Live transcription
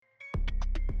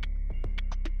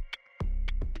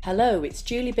Hello, it's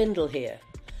Julie Bindle here,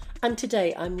 and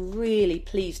today I'm really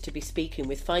pleased to be speaking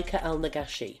with Faike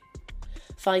El-Nagashi.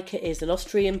 Faike is an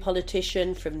Austrian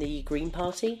politician from the Green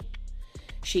Party.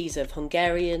 She's of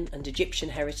Hungarian and Egyptian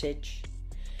heritage.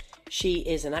 She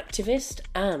is an activist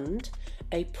and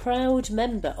a proud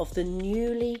member of the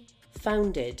newly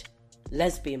founded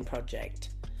Lesbian Project,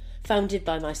 founded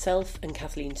by myself and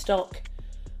Kathleen Stock,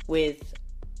 with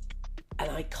an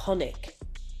iconic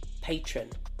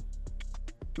patron,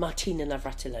 Martina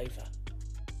Navratilova.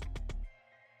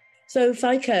 So,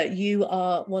 Faike, you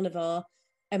are one of our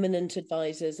eminent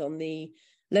advisors on the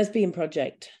Lesbian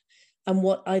Project. And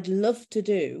what I'd love to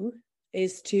do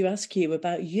is to ask you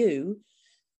about you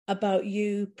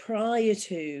prior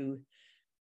to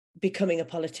becoming a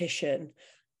politician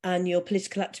and your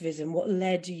political activism. What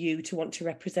led you to want to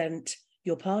represent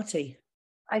your party?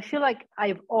 I feel like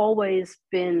I've always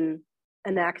been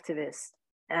an activist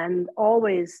and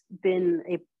always been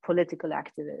a political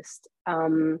activist,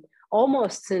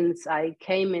 almost since I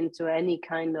came into any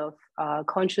kind of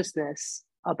consciousness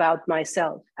about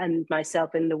myself and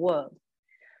myself in the world.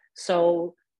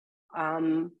 So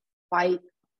I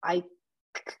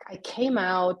came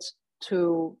out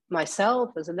to myself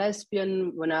as a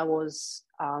lesbian when I was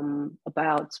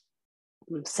about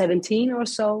 17 or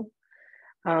so.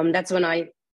 That's when I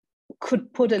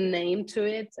could put a name to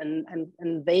it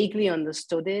and vaguely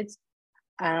understood it.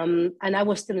 And I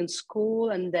was still in school.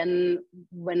 And then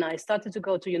when I started to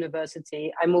go to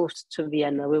university, I moved to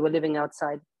Vienna. We were living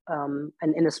outside and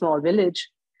in a small village.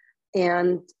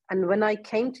 And when I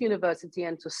came to university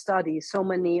and to study, so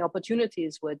many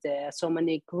opportunities were there, so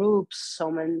many groups,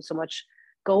 so much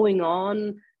going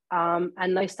on.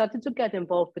 And I started to get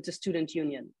involved with the student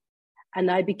union. And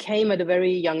I became, at a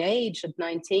very young age, at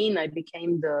 19, I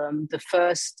became the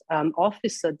first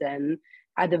officer then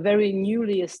at a very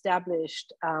newly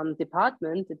established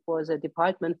department. It was a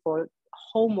department for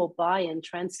homo, bi, and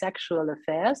transsexual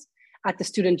affairs at the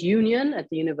student union at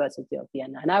the University of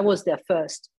Vienna. And I was their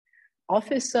first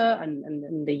officer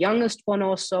and the youngest one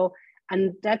also.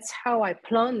 And that's how I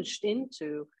plunged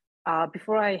into,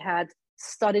 before I had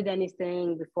studied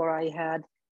anything, before I had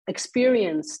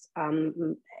experienced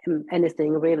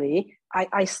anything really,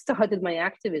 I started my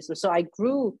activism. So I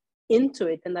grew into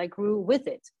it and I grew with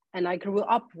it and I grew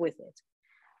up with it.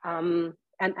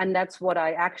 And that's what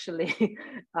I actually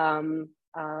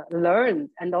learned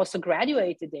and also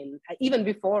graduated in, even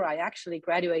before I actually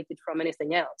graduated from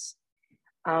anything else.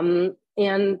 And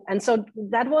so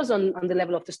that was on the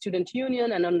level of the student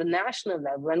union and on the national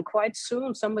level. And quite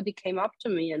soon somebody came up to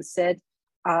me and said,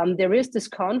 there is this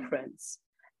conference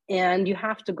and you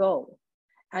have to go.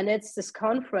 And it's this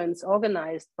conference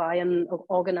organized by an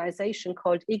organization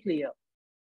called Iglio.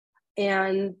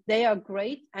 And they are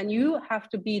great and you have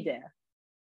to be there.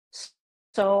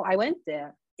 So I went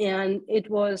there and it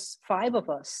was 5 of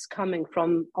us coming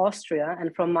from Austria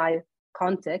and from my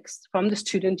context, from the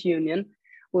student union.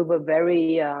 We were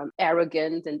very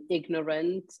arrogant and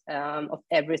ignorant of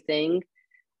everything.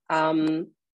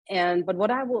 But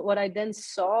what I then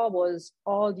saw was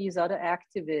all these other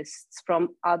activists from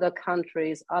other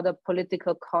countries, other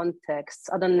political contexts,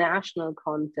 other national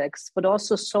contexts, but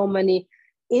also so many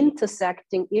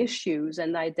intersecting issues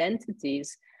and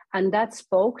identities. And that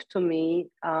spoke to me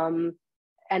and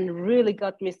really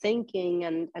got me thinking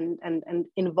and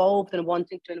involved and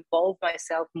wanting to involve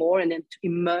myself more and then to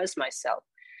immerse myself.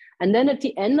 And then at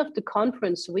the end of the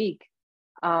conference week,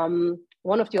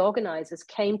 one of the organizers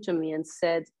came to me and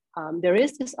said, there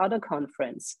is this other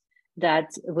conference that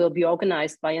will be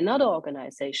organized by another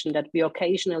organization that we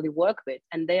occasionally work with,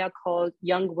 and they are called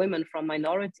Young Women from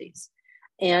Minorities.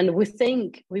 And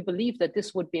we believe that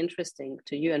this would be interesting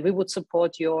to you, and we would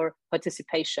support your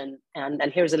participation.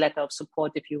 And here's a letter of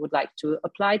support if you would like to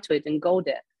apply to it and go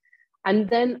there. And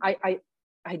then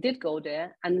I did go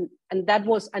there, and that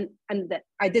was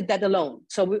I did that alone.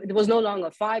 So it was no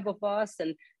longer 5 of us,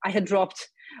 and I had dropped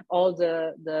all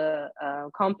the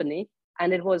company,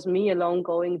 and it was me alone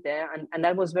going there, and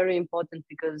that was very important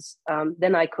because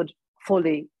then I could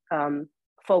fully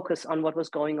focus on what was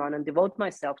going on and devote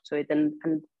myself to it,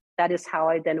 and that is how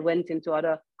I then went into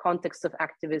other contexts of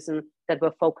activism that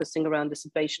were focusing around the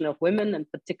situation of women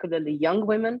and particularly young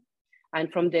women. And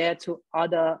from there to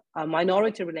other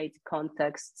minority-related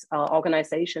contexts,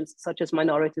 organizations such as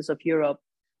Minorities of Europe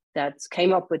that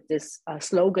came up with this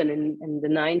slogan in the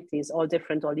 90s, all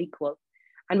different, all equal.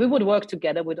 And we would work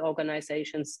together with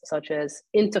organizations such as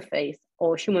Interfaith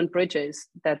or Human Bridges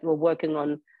that were working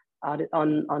on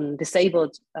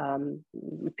disabled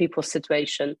people's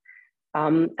situation.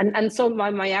 And so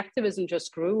my activism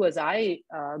just grew as I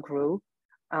grew.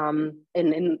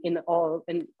 in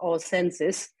all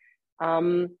senses,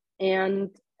 and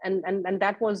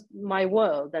that was my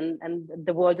world and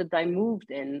the world that I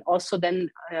moved in. Also, then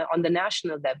on the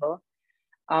national level,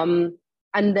 and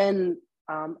then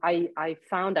I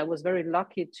found I was very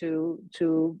lucky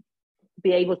to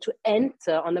be able to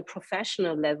enter on a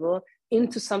professional level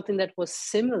into something that was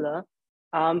similar,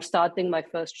 starting my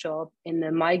first job in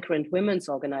a migrant women's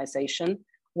organization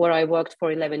where I worked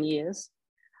for 11 years,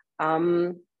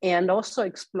 and also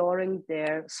exploring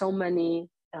there so many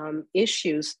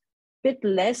issues, bit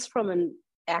less from an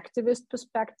activist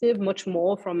perspective, much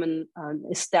more from an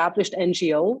established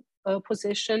NGO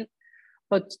position,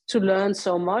 but to learn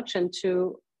so much and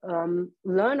to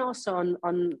learn also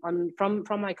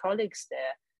from my colleagues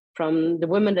there, from the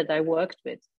women that I worked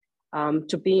with,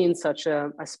 to be in such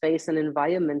a space and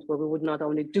environment where we would not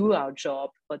only do our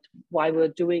job, but while we're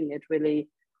doing it, really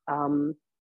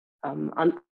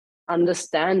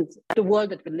understand the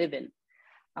world that we live in,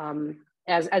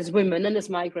 as women and as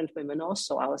migrant women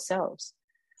also ourselves.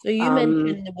 So you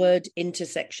mentioned the word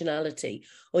intersectionality,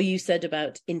 or you said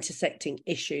about intersecting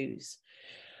issues.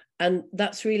 And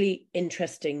that's really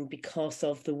interesting because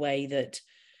of the way that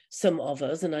some of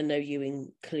us, and I know you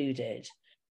included,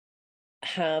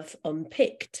 have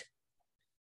unpicked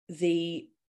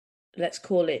let's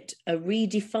call it a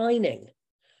redefining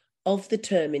of the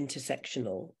term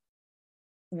intersectional,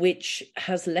 which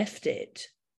has left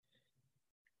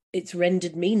it's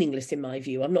rendered meaningless in my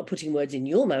view. I'm not putting words in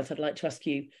your mouth. I'd like to ask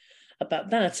you about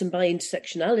that. And by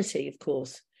intersectionality, of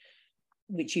course,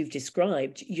 which you've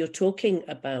described, you're talking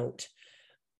about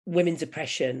women's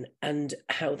oppression and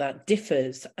how that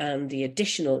differs and the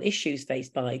additional issues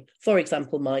faced by, for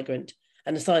example, migrant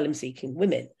and asylum-seeking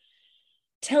women.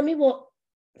 Tell me what,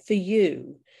 for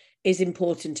you, is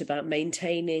important about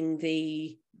maintaining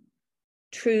the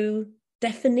true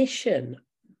definition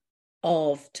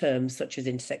of terms such as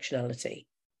intersectionality.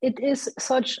 It is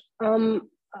such an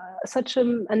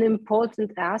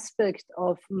important aspect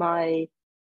of my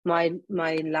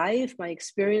life, my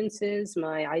experiences,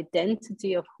 my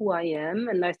identity of who I am.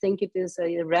 And I think it is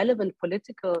a relevant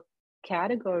political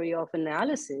category of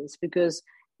analysis because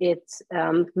it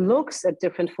looks at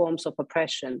different forms of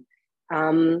oppression.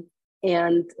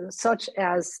 And such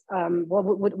as,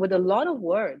 with a lot of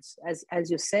words, as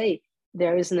you say,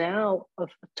 there is now a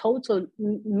total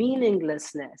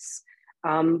meaninglessness.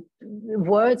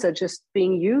 Words are just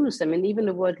being used. I mean, even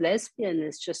the word lesbian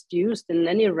is just used in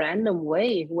any random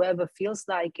way. Whoever feels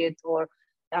like it or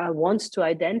wants to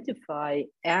identify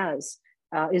as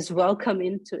is welcome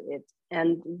into it.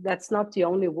 And that's not the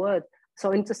only word. So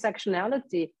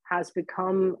intersectionality has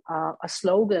become a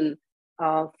slogan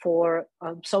for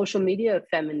social media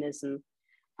feminism.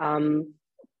 And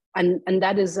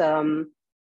that is, I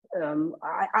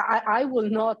will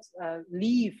not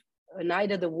leave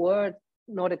neither the word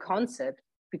nor the concept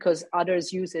because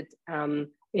others use it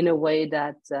in a way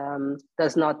that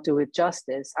does not do it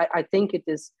justice. I think it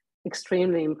is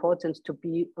extremely important to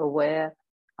be aware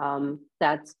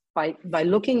that by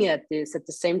looking at this, at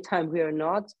the same time, we are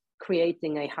not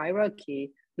creating a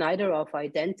hierarchy, neither of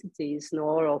identities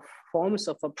nor of forms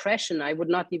of oppression. I would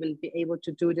not even be able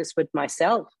to do this with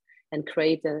myself and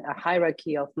create a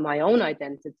hierarchy of my own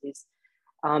identities.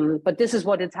 But this is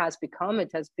what it has become.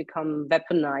 It has become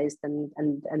weaponized and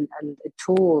a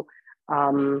tool.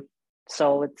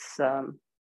 So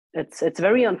it's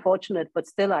very unfortunate, but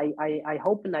still I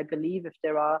hope and I believe if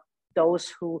there are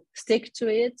those who stick to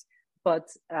it, but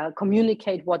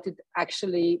communicate what it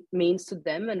actually means to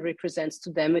them and represents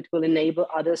to them, it will enable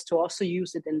others to also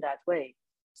use it in that way.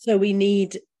 So we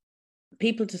need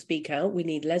people to speak out. We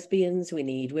need lesbians, we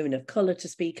need women of colour to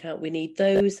speak out. We need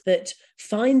those that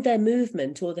find their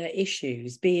movement or their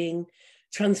issues being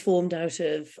transformed out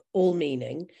of all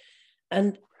meaning.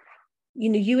 And, you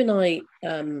know, you and I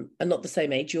are not the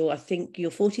same age. I think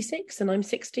you're 46 and I'm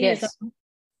 60. Yes.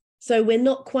 So we're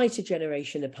not quite a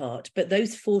generation apart, but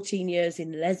those 14 years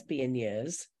in lesbian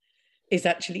years is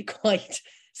actually quite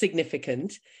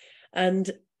significant. And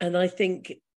I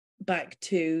think back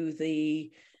to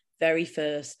the very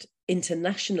first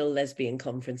international lesbian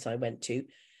conference I went to,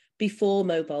 before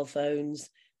mobile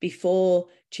phones, before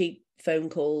cheap phone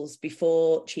calls,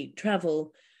 before cheap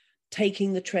travel,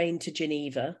 taking the train to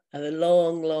Geneva, a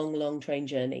long train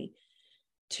journey,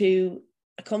 to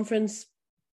a conference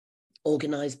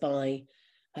organised by,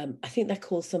 I think they're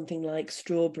called something like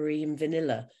Strawberry and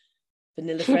Vanilla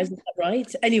Friends, is that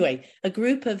right? Anyway, a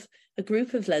group of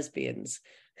lesbians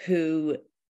who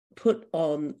put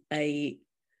on an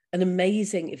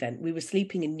amazing event. We were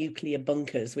sleeping in nuclear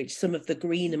bunkers, which some of the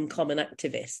Greenham Common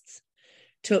activists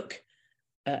took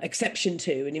exception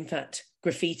to, and in fact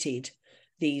graffitied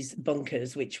these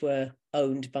bunkers, which were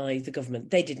owned by the government.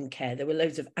 They didn't care. There were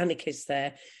loads of anarchists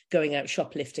there going out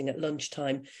shoplifting at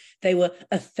lunchtime. They were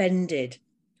offended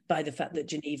by the fact that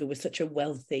Geneva was such a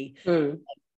wealthy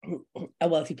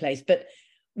place. But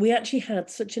we actually had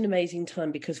such an amazing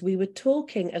time because we were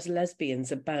talking as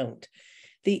lesbians about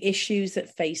the issues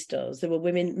that faced us. There were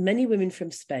women, many women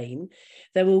from Spain.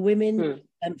 There were women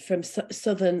from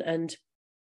Southern and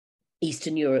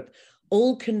Eastern Europe,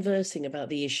 all conversing about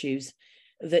the issues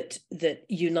that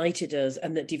united us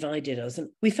and that divided us. And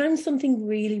we found something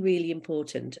really, really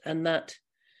important, and that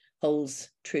holds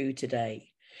true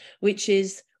today, which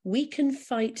is we can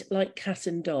fight like cat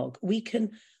and dog. We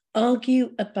can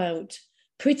argue about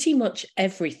pretty much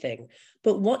everything,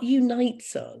 but what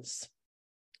unites us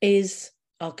is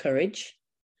our courage.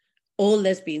 All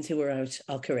lesbians who are out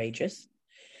are courageous.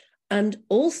 And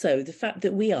also the fact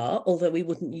that we are, although we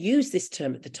wouldn't use this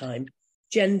term at the time,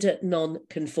 gender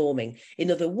non-conforming.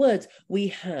 In other words, we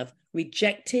have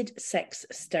rejected sex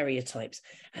stereotypes.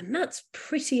 And that's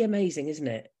pretty amazing, isn't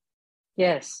it?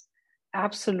 Yes,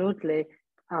 absolutely.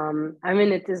 I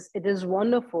mean, it is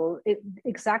wonderful.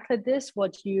 Exactly this,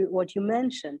 what you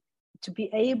mentioned, to be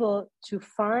able to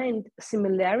find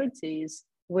similarities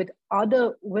with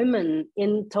other women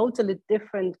in totally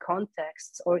different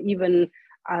contexts or even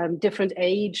different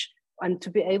age, and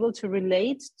to be able to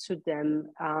relate to them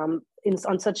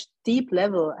on such deep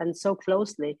level and so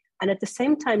closely, and at the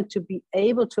same time to be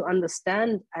able to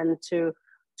understand and to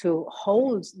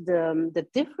hold the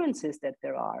differences that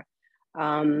there are.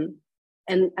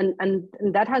 And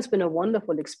that has been a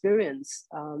wonderful experience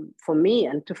for me,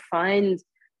 and to find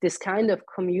this kind of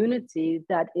community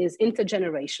that is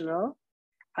intergenerational,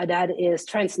 that is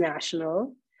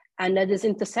transnational, and that is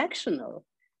intersectional.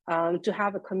 To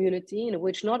have a community in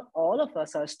which not all of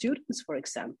us are students, for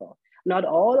example, not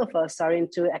all of us are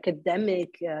into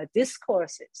academic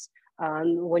discourses.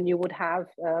 When you would have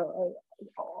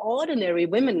ordinary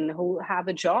women who have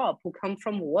a job, who come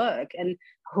from work, and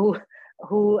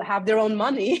who have their own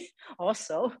money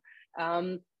also,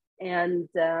 and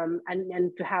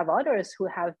to have others who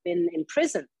have been in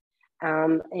prison,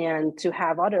 and to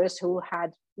have others who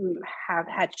have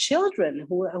had children,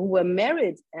 who were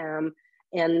married, and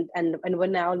were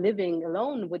now living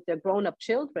alone with their grown-up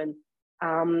children.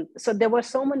 So there were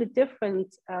so many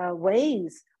different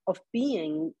ways of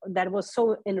being that was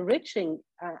so enriching,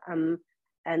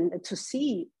 and to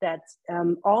see that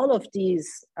all of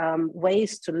these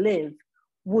ways to live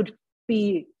would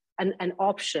be an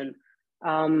option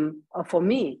for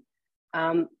me,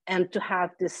 and to have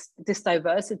this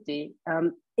diversity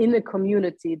in a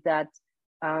community that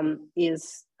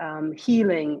is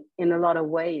healing in a lot of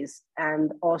ways,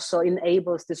 and also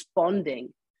enables this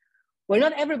bonding. Well,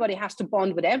 not everybody has to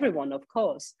bond with everyone, of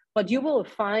course, but you will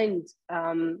find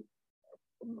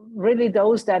really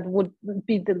those that would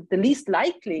be the least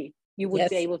likely you would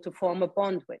be able to form a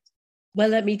bond with. Well,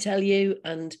 let me tell you,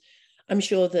 and I'm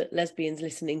sure that lesbians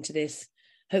listening to this,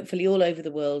 hopefully all over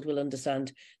the world, will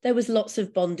understand, there was lots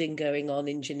of bonding going on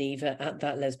in Geneva at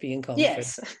that lesbian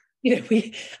conference. Yes. You know,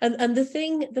 and the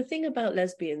thing about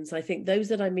lesbians, I think those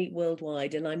that I meet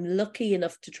worldwide, and I'm lucky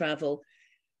enough to travel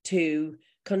to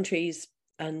countries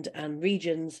and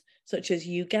regions such as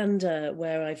Uganda,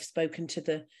 where I've spoken to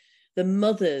the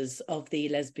mothers of the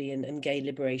lesbian and gay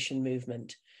liberation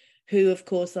movement, who of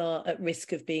course are at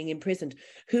risk of being imprisoned,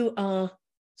 who are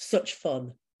such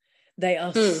fun. They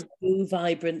are so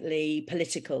vibrantly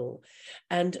political.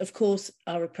 And of course,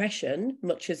 our oppression,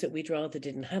 much as that we'd rather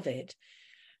didn't have it,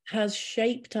 has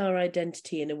shaped our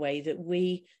identity in a way that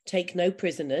we take no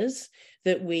prisoners,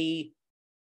 that we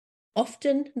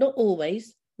often, not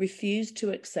always, refuse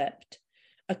to accept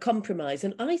a compromise.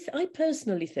 And I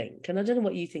personally think, and I don't know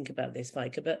what you think about this,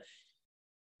 Vika, but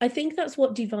I think that's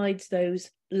what divides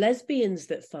those lesbians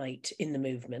that fight in the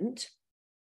movement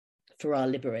for our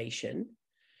liberation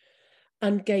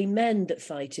and gay men that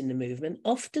fight in the movement.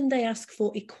 Often they ask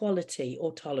for equality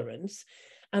or tolerance.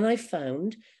 And I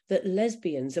found that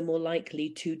lesbians are more likely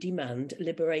to demand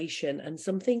liberation and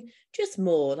something just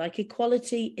more like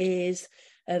equality is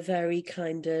a very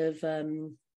kind of,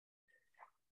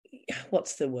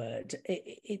 what's the word?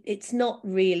 It's not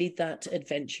really that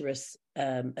adventurous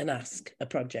an ask, a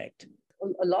project.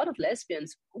 A lot of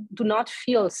lesbians do not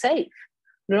feel safe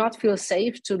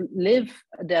to live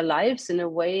their lives in the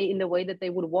way that they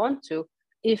would want to,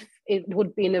 if it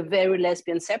would be in a very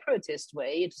lesbian separatist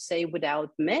way, to say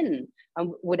without men,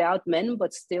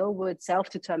 but still with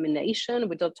self-determination,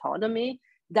 with autonomy.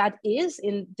 That is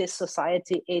in this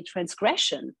society a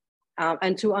transgression.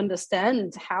 and to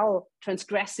understand how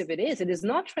transgressive it is. It is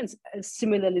not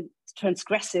similarly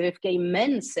transgressive if gay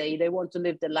men say they want to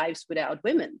live their lives without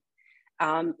women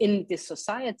in this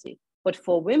society. But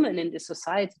for women in this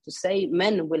society to say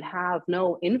men will have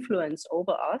no influence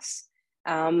over us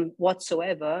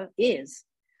whatsoever is.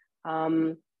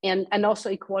 And also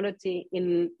equality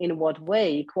in what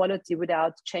way? Equality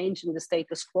without changing the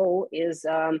status quo is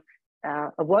a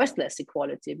worthless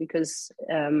equality, because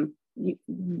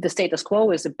the status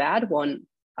quo is a bad one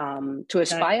to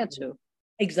aspire to.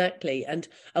 Exactly. And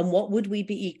what would we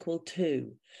be equal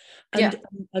to?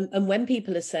 And when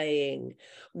people are saying,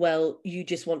 well, you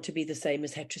just want to be the same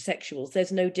as heterosexuals,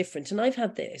 there's no difference. And I've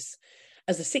had this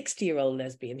as a 60-year-old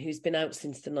lesbian who's been out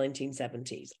since the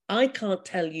 1970s. I can't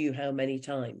tell you how many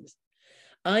times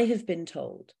I have been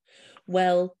told,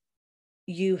 well,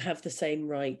 you have the same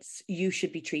rights. You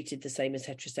should be treated the same as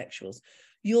heterosexuals.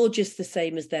 You're just the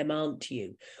same as them, aren't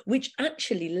you? Which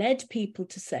actually led people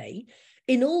to say,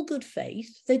 in all good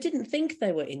faith, they didn't think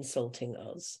they were insulting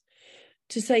us,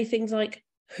 to say things like,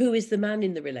 who is the man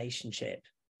in the relationship?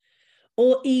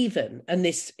 Or even, and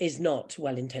this is not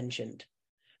well-intentioned,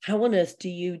 how on earth do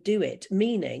you do it?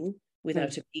 Meaning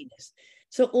without a penis.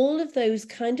 So all of those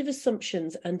kind of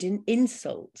assumptions and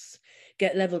insults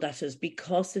get leveled at us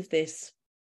because of this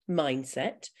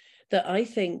mindset that I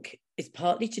think is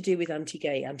partly to do with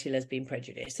anti-gay, anti-lesbian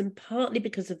prejudice, and partly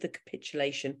because of the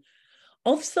capitulation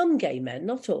of some gay men,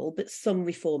 not all, but some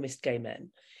reformist gay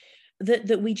men,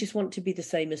 that we just want to be the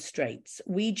same as straights.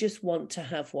 We just want to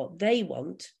have what they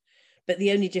want, but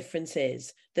the only difference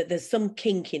is that there's some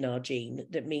kink in our gene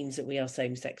that means that we are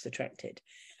same-sex attracted.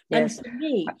 Yes. And for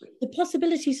me, the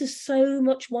possibilities are so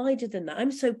much wider than that.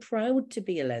 I'm so proud to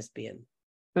be a lesbian.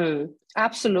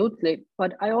 Absolutely.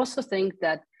 But I also think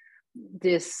that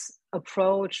this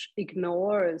approach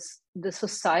ignores the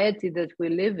society that we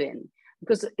live in.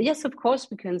 Because, yes, of course,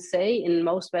 we can say in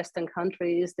most Western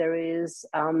countries there is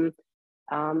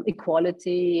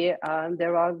equality,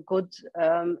 there are good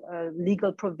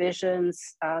legal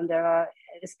provisions, there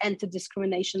is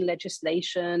anti-discrimination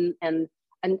legislation, and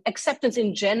acceptance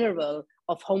in general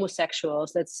of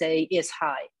homosexuals, let's say, is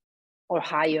high or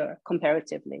higher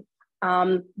comparatively.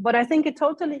 But I think it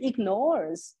totally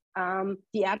ignores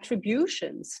the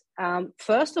attributions,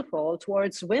 first of all,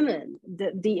 towards women,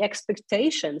 the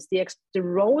expectations, the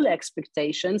role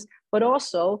expectations, but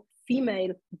also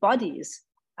female bodies,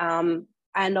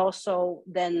 and also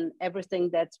then everything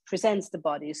that presents the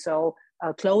body, so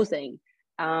clothing,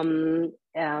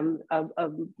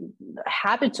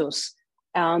 habitus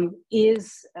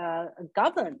is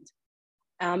governed.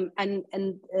 And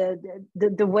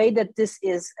the way that this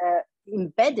is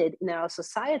embedded in our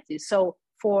society. So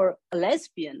for a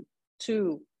lesbian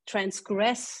to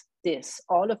transgress this,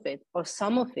 all of it or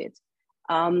some of it,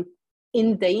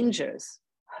 endangers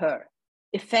her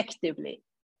effectively,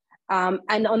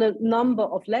 and on a number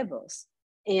of levels.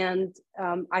 And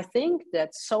I think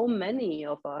that so many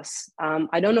of us,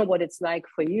 I don't know what it's like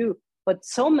for you, but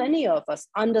so many of us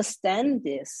understand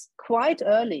this quite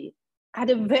early, at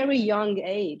a very young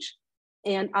age,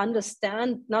 and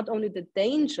understand not only the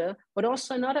danger, but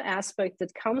also another aspect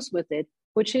that comes with it,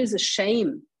 which is a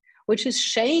shame, which is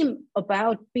shame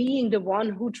about being the one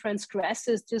who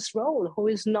transgresses this role, who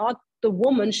is not the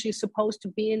woman she's supposed to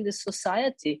be in this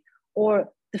society,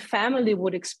 or the family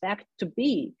would expect to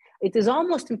be. It is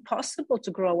almost impossible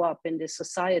to grow up in this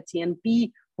society and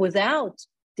be without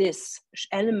this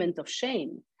element of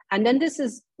shame. And then this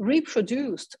is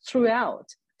reproduced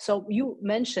throughout. So you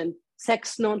mentioned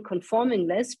sex non-conforming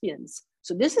lesbians.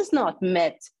 So this is not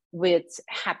met with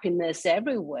happiness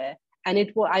everywhere. And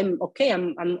I'm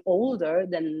older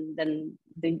than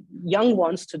the young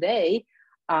ones today.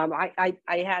 I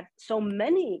had so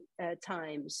many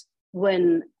times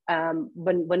when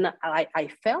I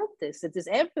felt this. It is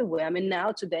everywhere. I mean,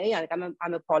 now today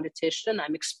I'm a politician.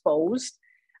 I'm exposed.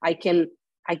 I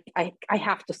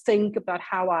have to think about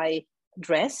how I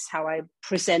dress, how I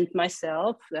present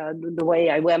myself, the way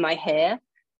I wear my hair.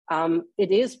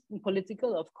 It is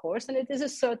political, of course, and it is a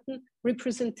certain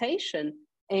representation.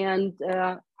 And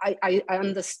I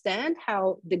understand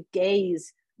how the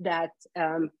gaze that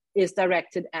is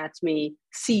directed at me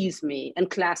sees me and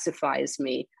classifies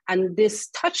me. And this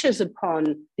touches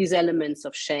upon these elements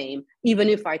of shame, even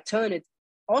if I turn it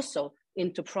also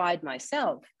into pride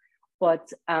myself.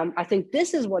 But I think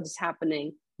this is what is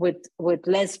happening with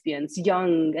lesbians,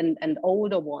 young and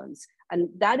older ones. And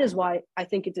that is why I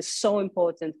think it is so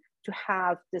important to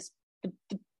have this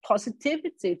the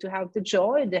positivity, to have the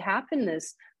joy, the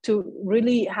happiness, to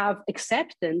really have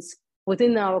acceptance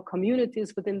within our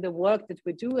communities, within the work that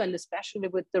we do, and especially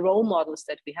with the role models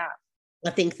that we have. I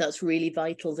think that's really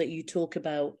vital that you talk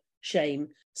about shame.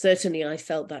 Certainly, I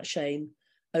felt that shame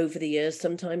over the years,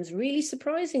 sometimes really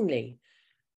surprisingly.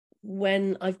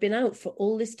 When I've been out for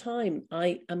all this time,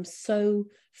 I am so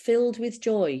filled with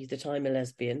joy that I'm a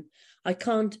lesbian. I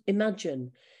can't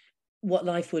imagine what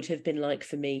life would have been like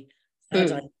for me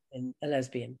had I been a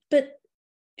lesbian. But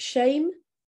shame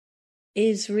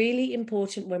is really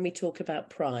important when we talk about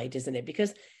pride, isn't it?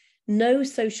 Because no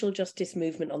social justice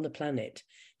movement on the planet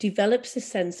develops a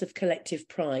sense of collective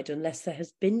pride unless there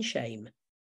has been shame.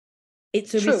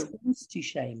 It's a response to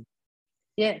shame.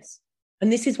 Yes.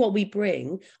 And this is what we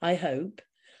bring, I hope,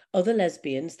 other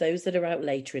lesbians, those that are out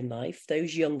later in life,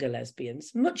 those younger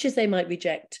lesbians, much as they might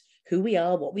reject who we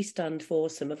are, what we stand for,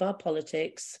 some of our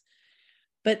politics.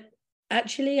 But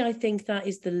actually, I think that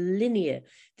is the linear,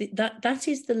 that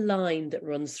is the line that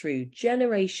runs through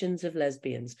generations of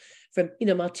lesbians. From,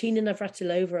 Martina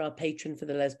Navratilova, our patron for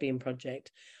the Lesbian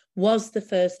Project, was the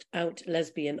first out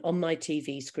lesbian on my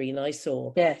TV screen I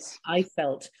saw. Yes. I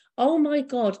felt, oh my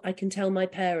God, I can tell my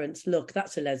parents, look,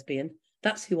 that's a lesbian.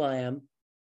 That's who I am.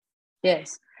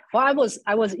 Yes. Well,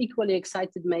 I was equally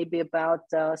excited maybe about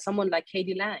someone like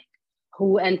Katie Lang,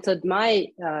 who entered my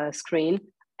screen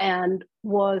and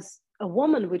was a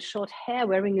woman with short hair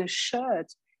wearing a shirt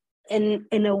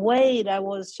in a way that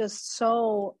was just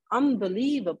so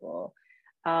unbelievable.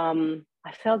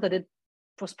 I felt that it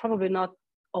was probably not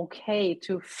okay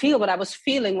to feel what I was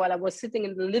feeling while I was sitting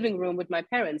in the living room with my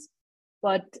parents.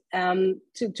 But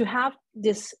to have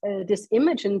this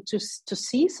image and to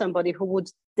see somebody who would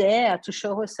dare to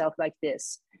show herself like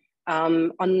this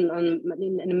in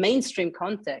a mainstream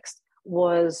context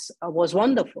was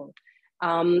wonderful,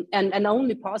 and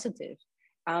only positive,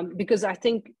 because I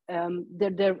think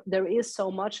there is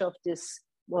so much of this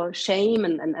shame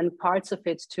and parts of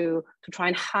it to try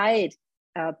and hide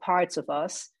parts of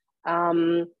us.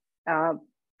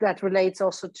 That relates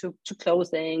also to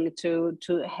clothing, to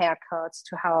haircuts,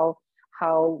 to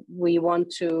how we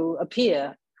want to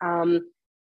appear,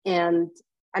 and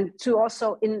to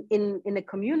also in a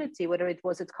community, whether it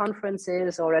was at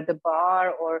conferences or at the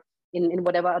bar or in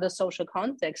whatever other social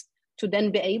context, to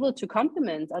then be able to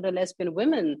compliment other lesbian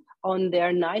women on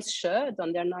their nice shirt,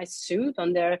 on their nice suit,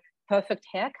 on their perfect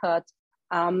haircut,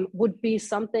 would be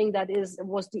something that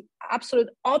was the absolute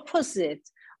opposite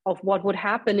of what would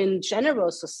happen in general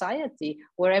society,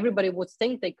 where everybody would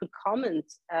think they could comment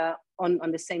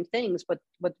on the same things, but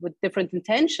with different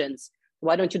intentions.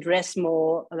 Why don't you dress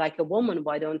more like a woman?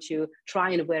 Why don't you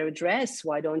try and wear a dress?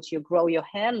 Why don't you grow your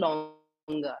hair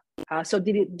longer? So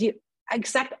the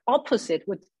exact opposite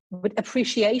with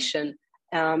appreciation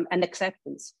and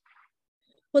acceptance.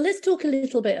 Well, let's talk a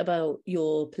little bit about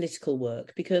your political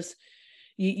work, because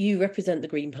you represent the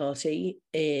Green Party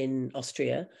in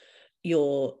Austria.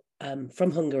 You're from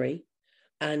Hungary,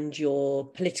 and your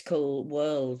political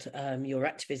world, your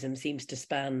activism seems to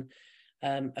span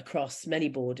across many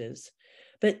borders.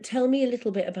 But tell me a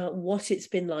little bit about what it's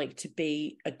been like to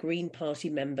be a Green Party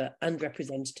member and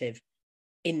representative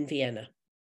in Vienna.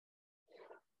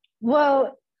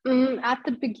 Well, at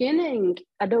the beginning,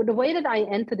 the way that I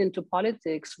entered into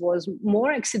politics was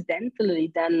more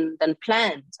accidentally than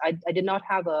planned. I did not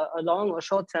have a long or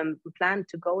short-term plan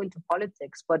to go into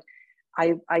politics, but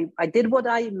I did what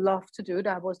I love to do.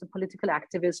 That was the political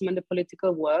activism and the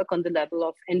political work on the level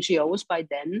of NGOs by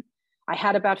then. I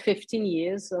had about 15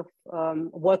 years of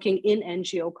working in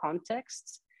NGO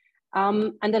contexts.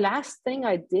 And the last thing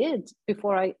I did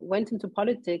before I went into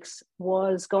politics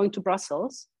was going to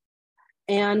Brussels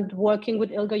and working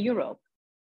with ILGA Europe.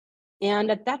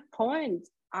 And at that point,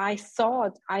 I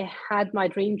thought I had my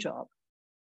dream job.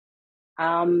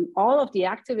 All of the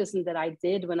activism that I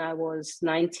did when I was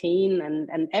 19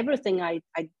 and everything,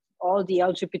 all the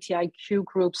LGBTIQ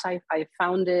groups I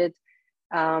founded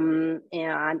and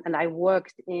I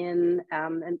worked in,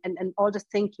 and all the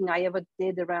thinking I ever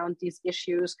did around these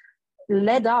issues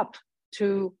led up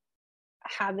to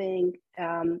having,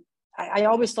 I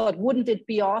always thought, wouldn't it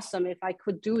be awesome if I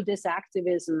could do this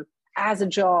activism as a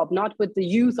job, not with the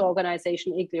youth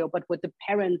organization IGLIO, but with the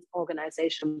parent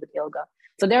organization with ILGA.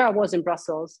 So there I was in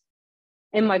Brussels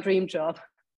in my dream job.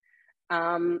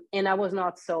 And I was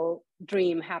not so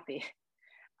dream happy.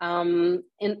 And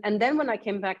then when I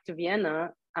came back to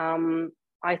Vienna,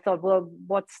 I thought, well,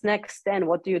 what's next then?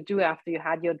 What do you do after you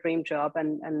had your dream job?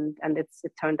 And it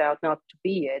turned out not to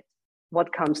be it.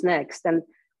 What comes next? And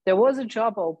there was a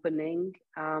job opening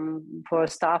for a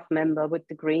staff member with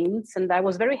the Greens, and I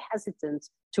was very hesitant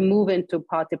to move into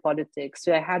party politics.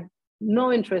 So I had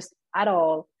no interest at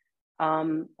all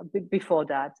before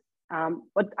that.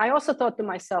 But I also thought to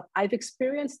myself, I've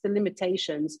experienced the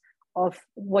limitations of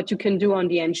what you can do on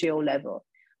the NGO level.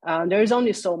 There is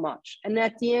only so much. And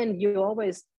at the end, you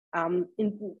always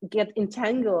get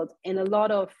entangled in a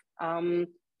lot of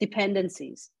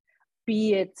dependencies,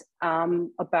 be it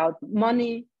about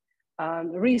money,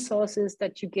 resources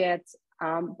that you get,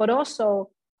 but also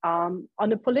on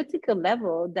a political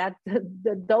level, that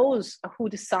those who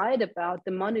decide about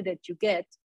the money that you get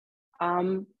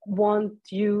want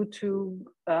you to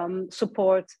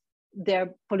support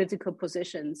their political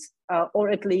positions, or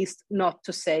at least not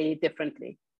to say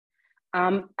differently.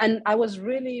 And I was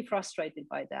really frustrated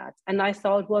by that. And I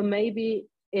thought, well, maybe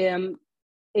it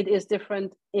is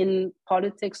different in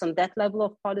politics, on that level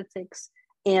of politics.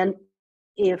 And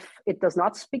if it does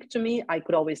not speak to me, I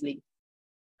could always leave.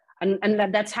 And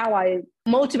that's how I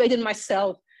motivated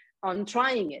myself on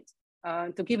trying it,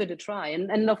 to give it a try.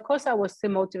 And of course, I was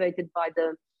still motivated by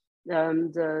the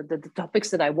topics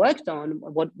that I worked on,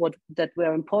 what that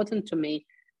were important to me.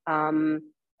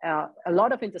 A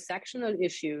lot of intersectional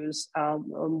issues,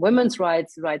 women's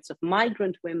rights of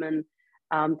migrant women,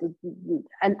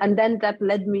 and then that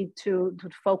led me to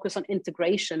focus on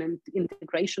integration and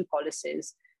integration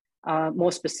policies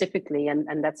more specifically,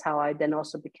 and that's how I then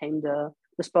also became the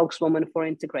spokeswoman for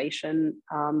integration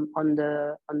on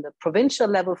the provincial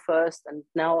level first, and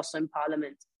now also in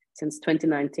Parliament since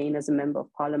 2019 as a member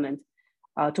of Parliament.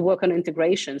 To work on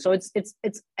integration. So it's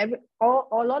a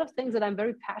lot of things that I'm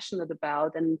very passionate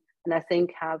about, and I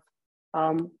think have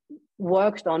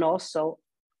worked on also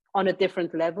on a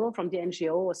different level from the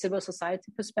NGO or civil society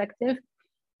perspective,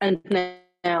 and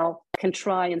now can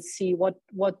try and see what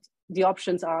the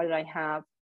options are that I have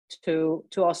to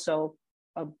also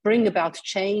bring about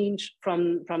change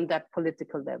from that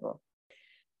political level.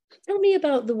 Tell me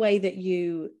about the way that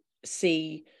you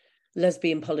see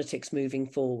lesbian politics moving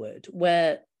forward,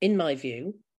 where, in my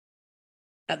view,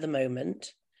 at the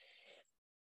moment,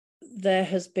 there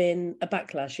has been a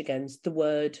backlash against the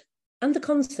word and the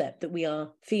concept that we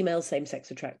are female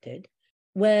same-sex attracted,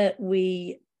 where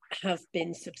we have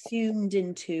been subsumed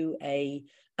into a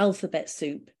alphabet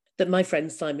soup that my friend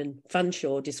Simon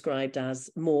Fanshawe described as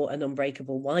more an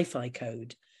unbreakable Wi-Fi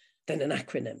code than an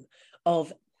acronym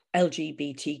of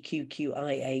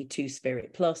LGBTQIA2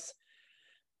 Spirit Plus.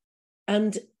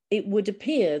 And it would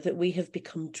appear that we have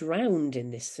become drowned in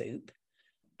this soup,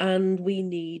 and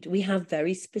we have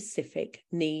very specific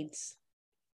needs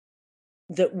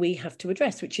that we have to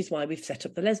address, which is why we've set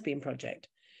up the Lesbian Project.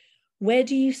 Where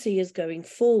do you see us going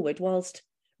forward, whilst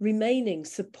remaining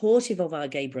supportive of our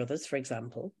gay brothers, for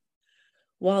example,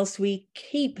 whilst we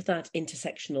keep that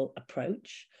intersectional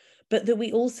approach, but that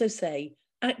we also say,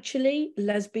 actually,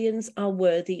 lesbians are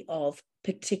worthy of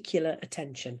particular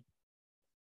attention?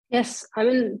 Yes, I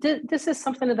mean, this is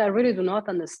something that I really do not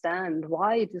understand,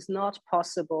 why it is not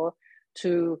possible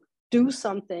to do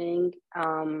something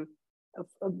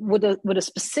with a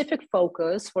specific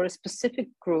focus for a specific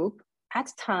group at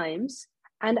times,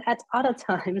 and at other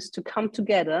times to come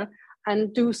together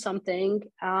and do something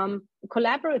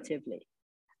collaboratively.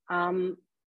 From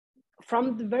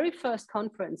the very first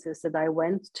conferences that I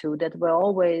went to, that were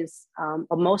always,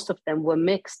 or most of them were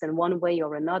mixed in one way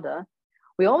or another,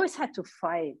 we always had to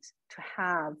fight to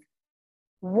have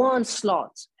one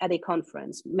slot at a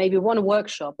conference, maybe one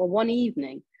workshop or one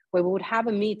evening where we would have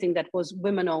a meeting that was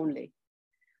women only.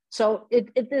 So it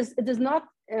is not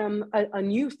a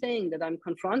new thing that I'm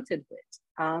confronted with,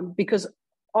 because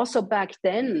also back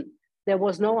then there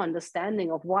was no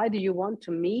understanding of why do you want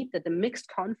to meet at a mixed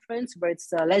conference where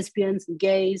it's lesbians and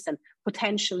gays and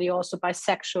potentially also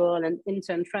bisexual and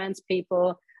inter and trans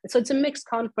people. So it's a mixed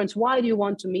conference. Why do you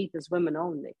want to meet as women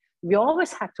only? We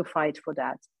always had to fight for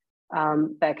that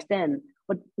back then.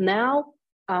 But now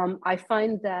I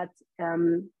find that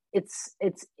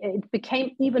it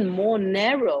became even more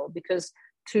narrow, because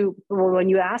when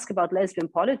you ask about lesbian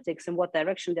politics and what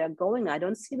direction they're going, I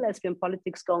don't see lesbian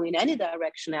politics going in any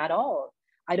direction at all.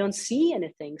 I don't see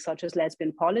anything such as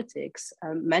lesbian politics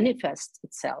manifest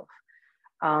itself.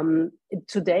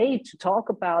 Today, to talk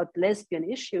about lesbian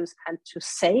issues and to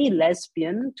say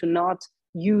lesbian, to not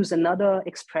use another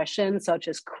expression such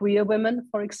as queer women,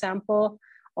 for example,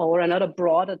 or another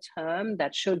broader term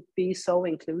that should be so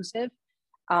inclusive,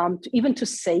 even to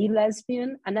say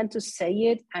lesbian and then to say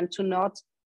it and to not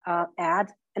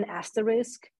add an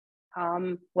asterisk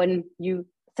when you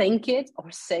think it or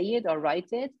say it or write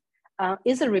it,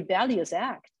 is a rebellious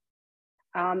act.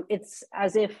 It's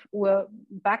as if we're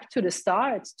back to the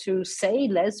start to say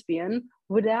lesbian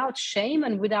without shame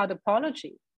and without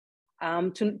apology,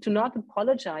 to not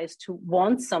apologize, to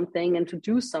want something and to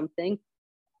do something.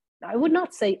 I would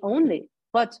not say only,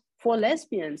 but for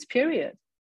lesbians, period.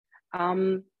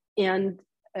 And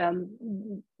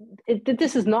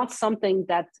this is not something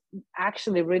that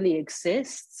actually really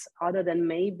exists, other than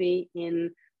maybe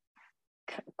in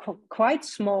quite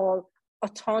small,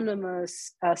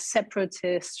 autonomous,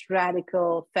 separatist,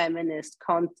 radical, feminist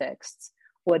contexts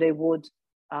where they would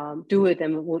do it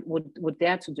and would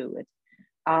dare to do it.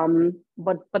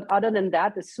 But other than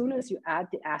that, as soon as you add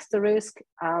the asterisk,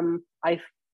 at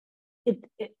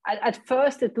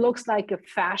first it looks like a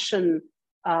fashion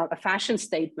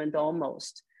statement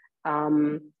almost,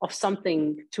 of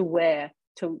something to wear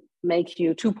to make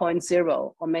you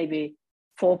 2.0 or maybe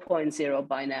 4.0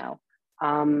 by now,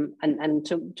 and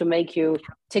to make you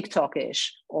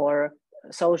TikTok-ish or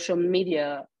social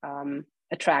media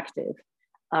attractive.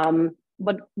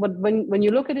 But when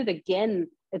you look at it again,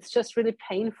 it's just really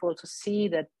painful to see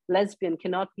that lesbian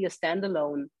cannot be a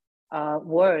standalone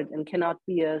word and cannot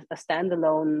be a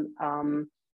standalone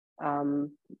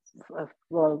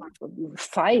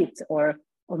fight or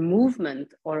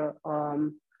movement or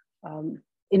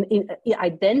in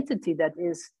identity that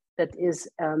is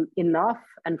enough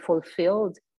and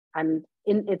fulfilled and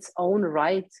in its own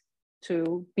right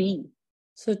to be.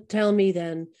 So tell me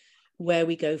then where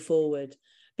we go forward,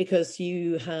 because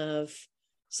you have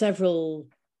several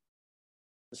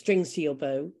strings to your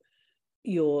bow.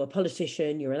 You're a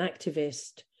politician, you're an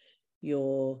activist,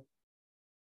 you're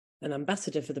an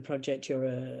ambassador for the project, you're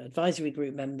an advisory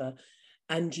group member,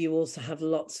 and you also have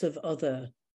lots of other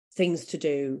things to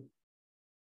do,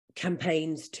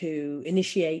 campaigns to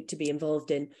initiate, to be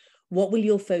involved in. What will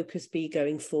your focus be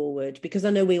going forward? Because I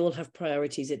know we all have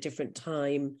priorities at different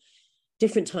times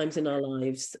in our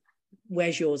lives.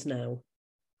 Where's yours now?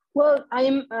 Well,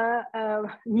 I'm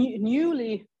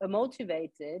newly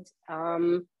motivated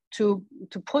to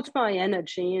put my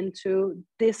energy into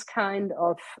this kind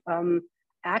of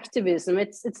activism.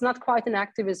 It's not quite an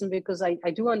activism, because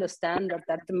I do understand that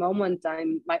at the moment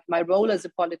my role as a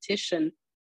politician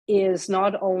is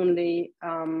not only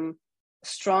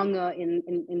stronger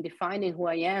in defining who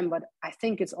I am, but I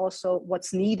think it's also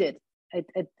what's needed.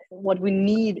 What we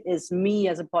need is me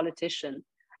as a politician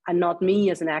and not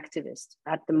me as an activist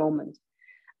at the moment.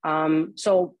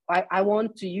 So I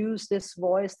want to use this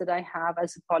voice that I have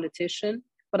as a politician,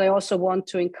 but I also want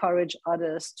to encourage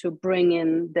others to bring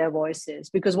in their voices,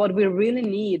 because what we really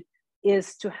need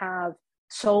is to have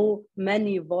so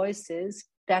many voices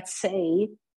that say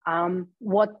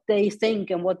what they think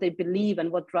and what they believe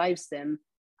and what drives them.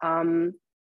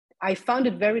 I found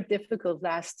it very difficult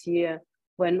last year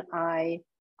when I,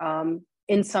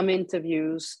 in some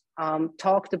interviews,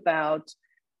 talked about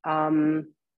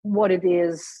what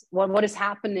is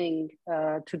happening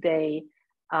today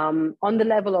on the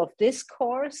level of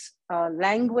discourse,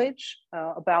 language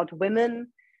about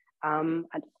women, and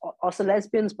also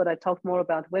lesbians, but I talked more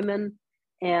about women,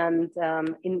 and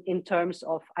in terms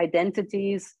of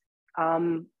identities,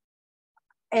 and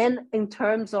in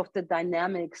terms of the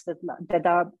dynamics that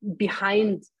are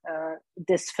behind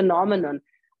this phenomenon,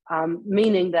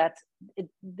 meaning that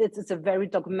this is a very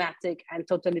dogmatic and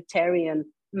totalitarian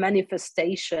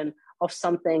manifestation of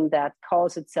something that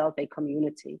calls itself a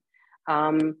community.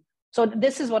 So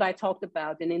this is what I talked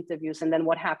about in interviews, and then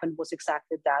what happened was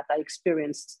exactly that. I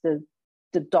experienced the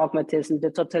dogmatism,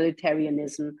 the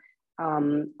totalitarianism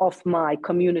of my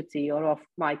community or of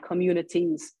my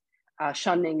communities,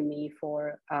 shunning me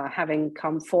for having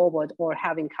come forward or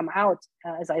having come out.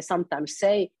 As I sometimes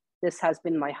say, this has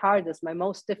been my hardest, my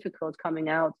most difficult coming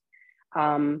out,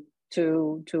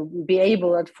 to be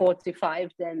able at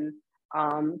 45 then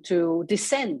to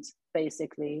dissent,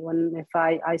 basically. If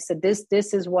I said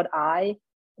this is what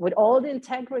with all the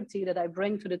integrity that I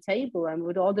bring to the table and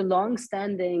with all the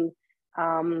long-standing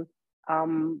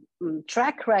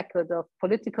track record of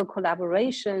political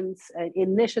collaborations,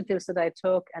 initiatives that I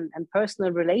took, and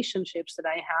personal relationships that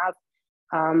I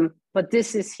have, but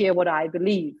this is here what I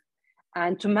believe.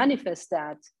 And to manifest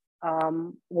that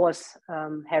was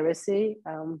heresy,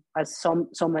 as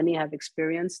so many have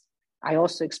experienced. I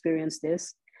also experienced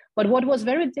this. But what was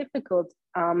very difficult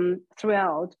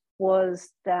throughout was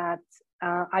that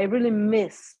I really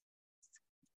missed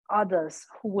others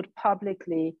who would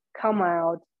publicly come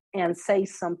out and say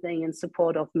something in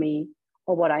support of me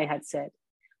or what I had said.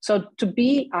 So to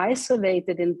be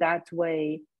isolated in that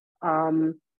way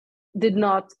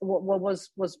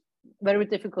was very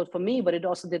difficult for me, but it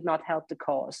also did not help the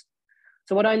cause.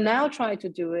 So what I now try to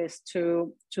do is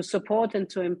to support and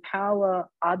to empower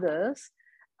others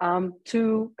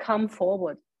to come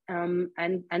forward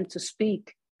and to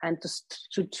speak and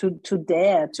to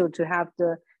dare to have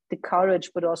the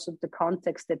courage, but also the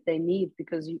context that they need,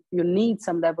 because you need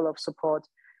some level of support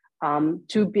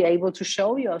to be able to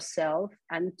show yourself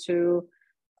and to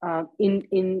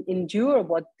endure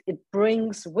what it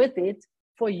brings with it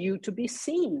for you to be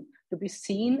seen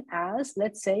as,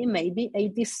 let's say, maybe a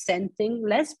dissenting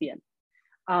lesbian.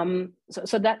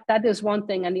 So that is one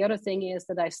thing. And the other thing is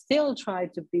that I still try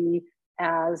to be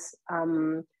as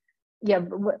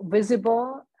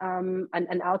visible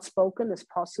and outspoken as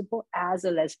possible as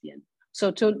a lesbian. So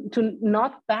to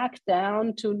not back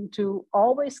down, to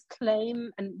always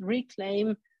claim and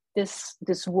reclaim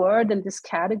this word and this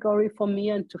category for me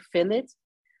and to fill it.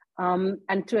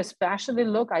 And to especially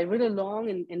look, I really long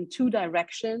in two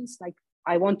directions. Like,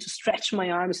 I want to stretch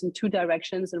my arms in two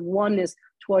directions. And one is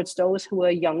towards those who are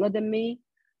younger than me,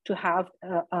 to have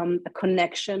a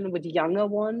connection with younger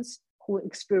ones who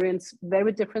experience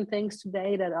very different things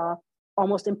today that are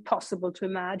almost impossible to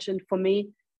imagine for me,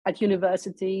 at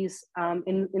universities,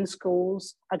 in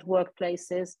schools, at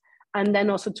workplaces, and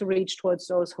then also to reach towards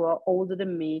those who are older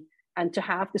than me, and to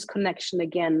have this connection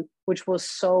again, which was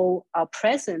so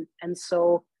present and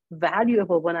so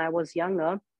valuable when I was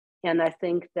younger. And I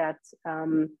think that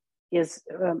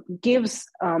gives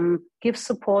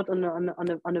support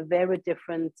on a very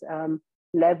different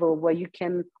level, where you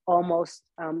can almost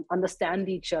understand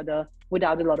each other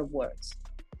without a lot of words.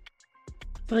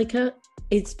 Feike,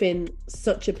 it's been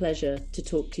such a pleasure to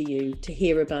talk to you, to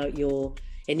hear about your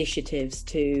initiatives,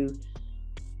 to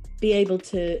be able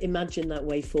to imagine that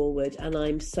way forward. And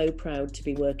I'm so proud to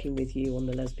be working with you on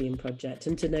the Lesbian Project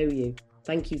and to know you.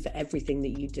 Thank you for everything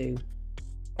that you do.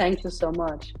 Thank you so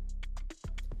much.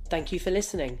 Thank you for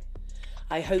listening.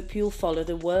 I hope you'll follow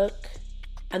the work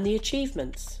and the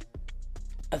achievements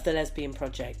of the Lesbian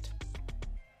Project.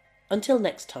 Until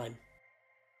next time.